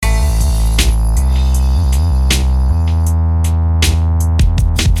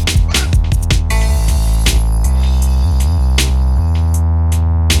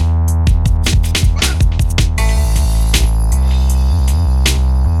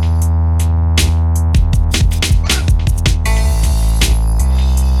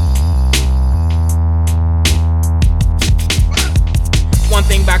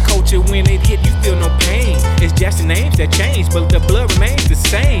but the blood remains the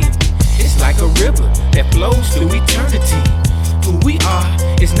same. It's like a river that flows through eternity. Who we are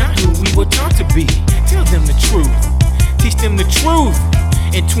is not who we were taught to be. Tell them the truth, teach them the truth.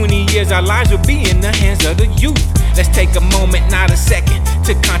 In 20 years our lives will be in the hands of the youth. Let's take a moment, not a second,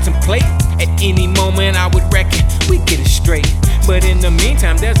 to contemplate. At any moment I would reckon we get it straight. But in the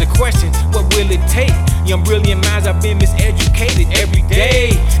meantime there's a question, what will it take? Young brilliant minds have been miseducated every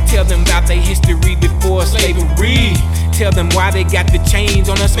day. Tell them about their history before slavery. Tell them why they got the chains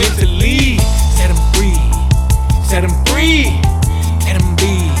on us mentally. Set them free, set them free. Let them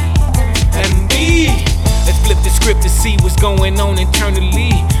be, let them be. Let's flip the script to see what's going on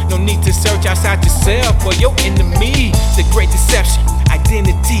internally. No need to search outside yourself or your enemy. The great deception,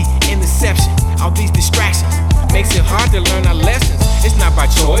 identity, interception. All these distractions makes it hard to learn our lessons. It's not by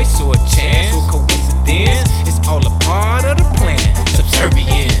choice or a chance or coincidence. It's all a part of the plan.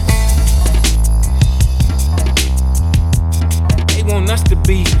 Subservient. They want us to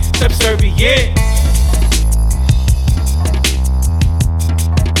be subservient.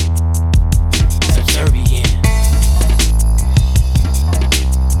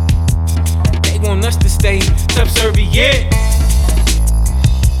 Want us to stay subservient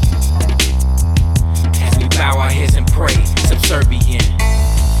as we bow our heads and pray. Subservient.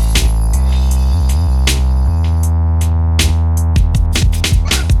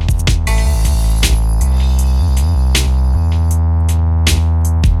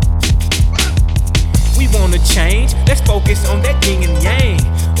 We wanna change, let's focus on that yin and yang,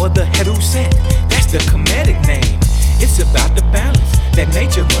 or the heru set, that's the KEMETIC name. It's about the balance that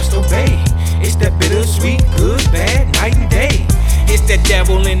nature must obey. It's that bittersweet, good, bad, night and day. It's that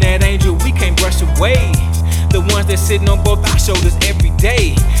devil and that angel we can't brush away. The ones that sitting on both our shoulders every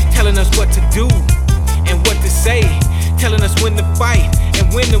day, telling us what to do and what to say, telling us when to fight and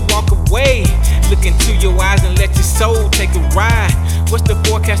when to walk away. Look into your eyes and let your soul take a ride. What's the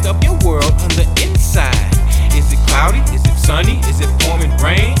forecast of your world on the inside? Is it cloudy? Is it sunny? Is it pouring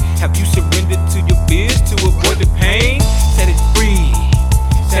rain? Have you surrendered to your fears to avoid the pain? Set it free.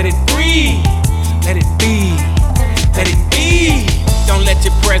 Set it free, let it be, let it be. Don't let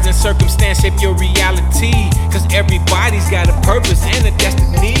your present circumstance shape your reality, cause everybody's got a purpose and a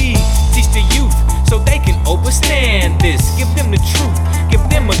destiny. Teach the youth so they can understand this. Give them the truth, give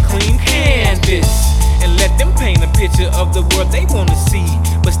them a clean canvas, and let them paint a picture of the world they wanna see,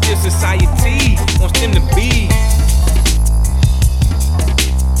 but still society wants them to be.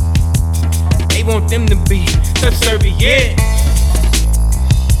 They want them to be subservient.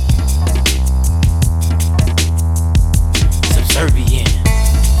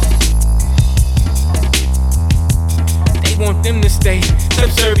 They want them to stay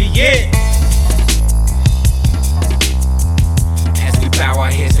subservient as we bow our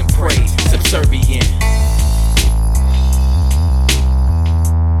heads and pray. Subservient.